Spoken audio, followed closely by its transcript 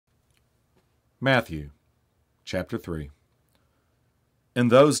Matthew chapter 3. In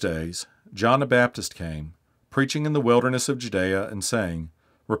those days John the Baptist came, preaching in the wilderness of Judea, and saying,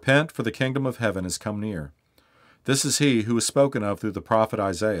 Repent, for the kingdom of heaven is come near. This is he who was spoken of through the prophet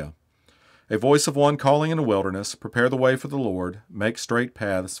Isaiah. A voice of one calling in the wilderness, Prepare the way for the Lord, make straight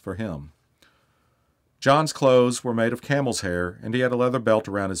paths for him. John's clothes were made of camel's hair, and he had a leather belt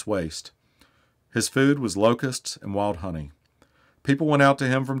around his waist. His food was locusts and wild honey. People went out to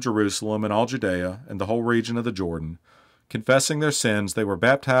him from Jerusalem and all Judea and the whole region of the Jordan. Confessing their sins, they were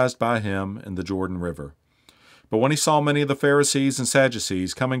baptized by him in the Jordan River. But when he saw many of the Pharisees and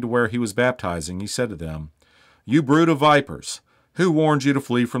Sadducees coming to where he was baptizing, he said to them, You brood of vipers, who warned you to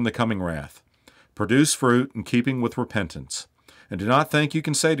flee from the coming wrath? Produce fruit in keeping with repentance. And do not think you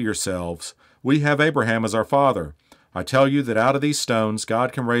can say to yourselves, We have Abraham as our father. I tell you that out of these stones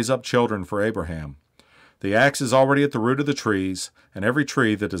God can raise up children for Abraham. The axe is already at the root of the trees, and every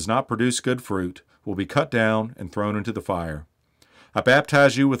tree that does not produce good fruit will be cut down and thrown into the fire. I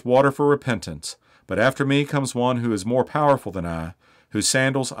baptize you with water for repentance, but after me comes one who is more powerful than I, whose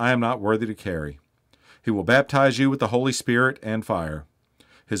sandals I am not worthy to carry. He will baptize you with the Holy Spirit and fire.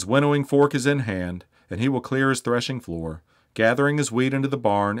 His winnowing fork is in hand, and he will clear his threshing floor, gathering his wheat into the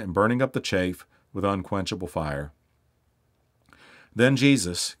barn and burning up the chaff with unquenchable fire. Then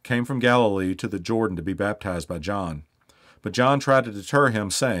Jesus came from Galilee to the Jordan to be baptized by John. But John tried to deter him,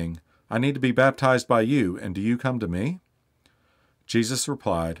 saying, I need to be baptized by you, and do you come to me? Jesus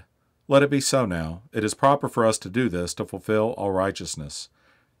replied, Let it be so now. It is proper for us to do this to fulfill all righteousness.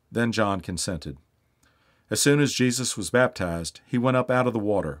 Then John consented. As soon as Jesus was baptized, he went up out of the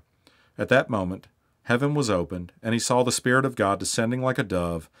water. At that moment, heaven was opened, and he saw the Spirit of God descending like a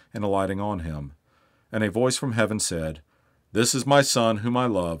dove and alighting on him. And a voice from heaven said, This is my Son whom I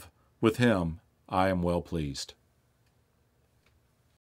love. With him I am well pleased.